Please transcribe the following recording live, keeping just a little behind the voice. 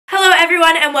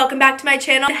everyone and welcome back to my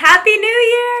channel. Happy New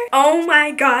Year! Oh my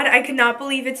god, I could not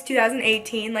believe it's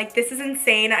 2018. Like, this is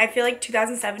insane. I feel like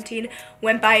 2017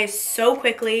 went by so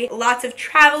quickly. Lots of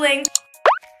traveling.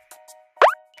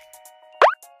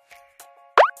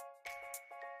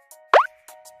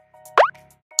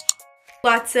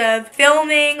 Lots of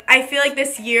filming. I feel like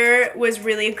this year was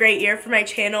really a great year for my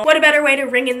channel. What a better way to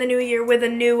ring in the new year with a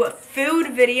new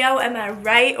food video, am I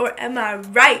right or am I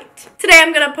right? Today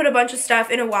I'm gonna put a bunch of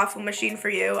stuff in a waffle machine for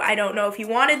you. I don't know if you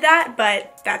wanted that,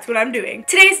 but that's what I'm doing.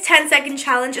 Today's 10-second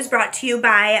challenge is brought to you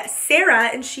by Sarah,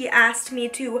 and she asked me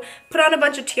to put on a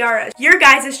bunch of tiaras. Your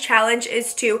guys' challenge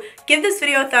is to give this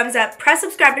video a thumbs up, press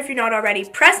subscribe if you're not already,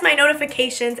 press my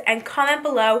notifications, and comment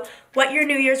below what your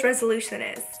New Year's resolution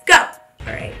is. Go!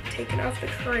 Alright, taking off the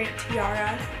current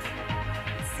tiara.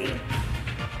 Let's see.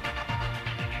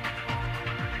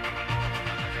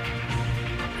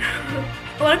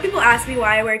 A lot of people ask me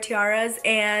why I wear tiaras,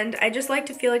 and I just like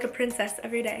to feel like a princess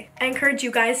every day. I encourage you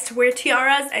guys to wear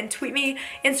tiaras and tweet me,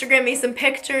 Instagram me some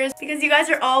pictures, because you guys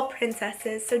are all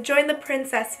princesses, so join the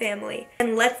princess family.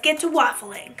 And let's get to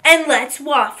waffling. And let's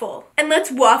waffle. And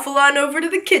let's waffle on over to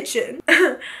the kitchen.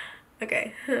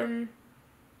 Okay,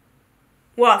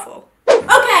 waffle.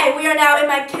 Okay, we are now in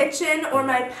my kitchen, or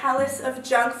my palace of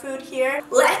junk food here.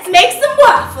 Let's make some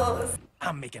waffles.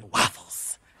 I'm making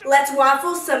waffles. Let's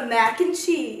waffle some mac and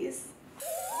cheese.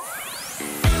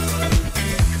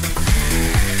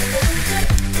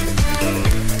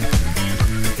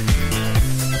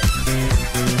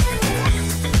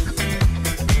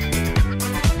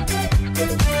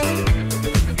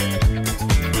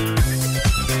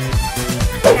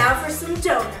 Now for some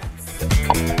donuts.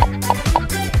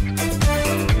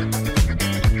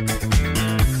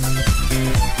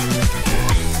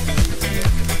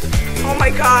 Oh my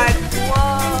god. Whoa.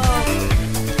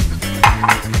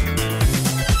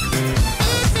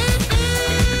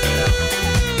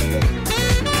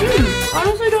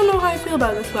 Honestly, I don't know how I feel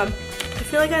about this one. I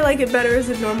feel like I like it better as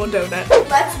a normal donut.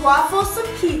 Let's waffle some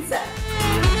pizza.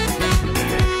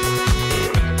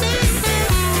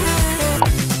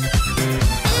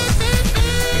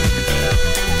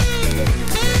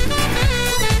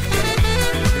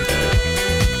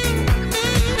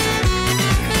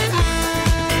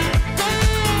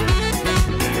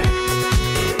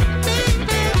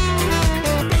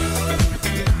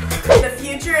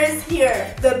 Is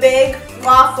here, the big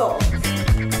waffle.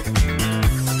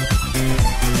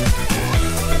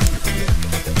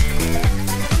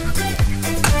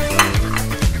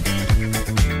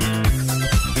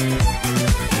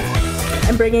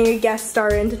 I'm bringing a guest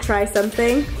star in to try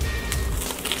something.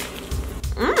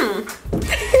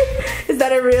 Is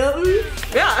that a real?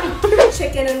 Yeah.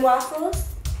 Chicken and waffles.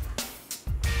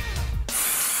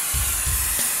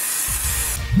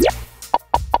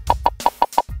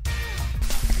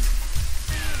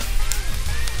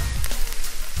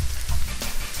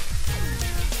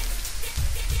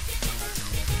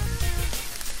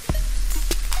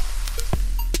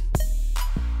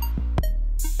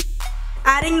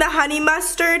 Adding the honey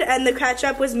mustard and the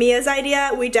ketchup was Mia's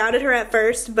idea. We doubted her at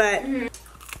first, but...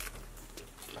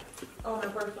 Oh, my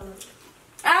person.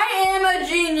 I am a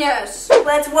genius!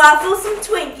 Let's waffle some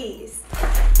Twinkies.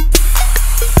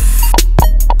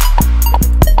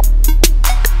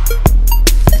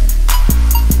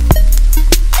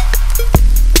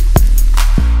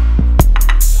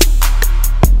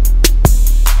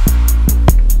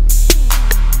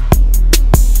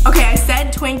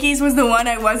 Twinkies was the one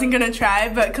I wasn't gonna try,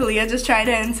 but Kalia just tried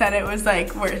it and said it was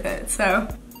like worth it, so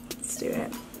let's do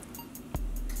it.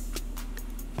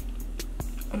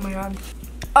 Oh my god.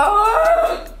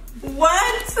 Oh!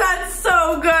 What? That's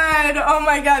so good! Oh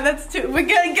my god, that's too. We're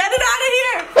gonna get it out of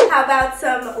here! How about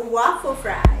some waffle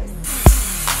fries?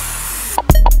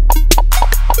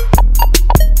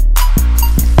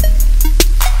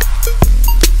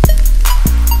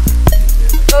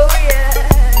 Oh yeah!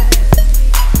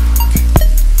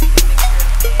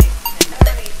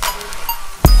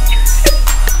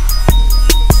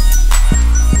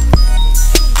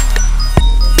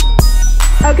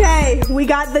 Okay, we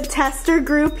got the tester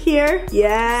group here.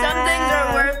 Yeah. Some things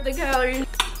are worth the calories.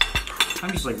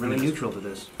 I'm just like really neutral to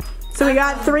this. So we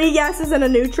got 3 yeses and a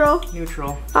neutral?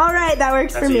 Neutral. All right, that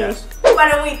works for me. Yes. Why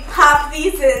don't we pop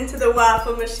these into the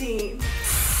waffle machine?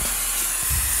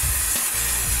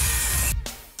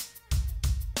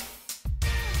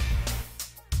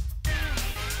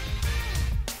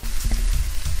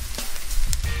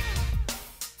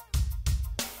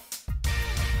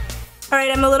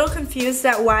 Alright, I'm a little confused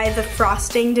at why the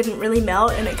frosting didn't really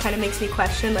melt, and it kind of makes me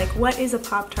question, like, what is a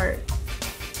Pop-Tart?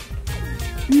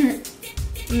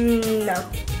 No,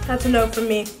 that's a no from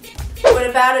me. What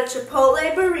about a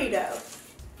Chipotle burrito?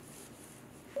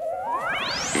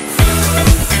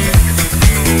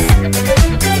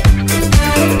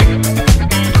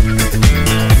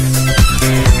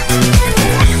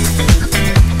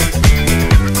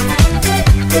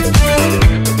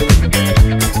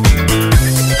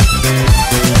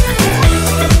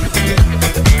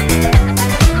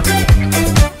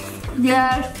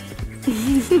 Yes.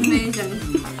 Amazing.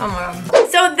 Oh my god.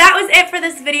 So that was it for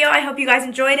this video. I hope you guys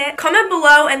enjoyed it. Comment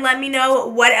below and let me know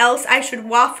what else I should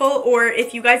waffle, or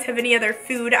if you guys have any other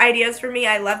food ideas for me.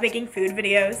 I love making food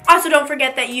videos. Also, don't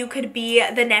forget that you could be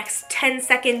the next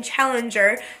 10-second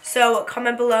challenger. So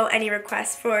comment below any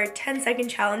requests for 10-second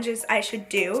challenges I should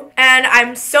do. And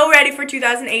I'm so ready for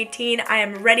 2018. I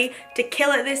am ready to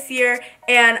kill it this year,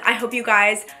 and I hope you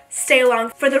guys stay along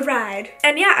for the ride.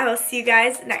 And yeah, I will see you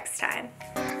guys next time.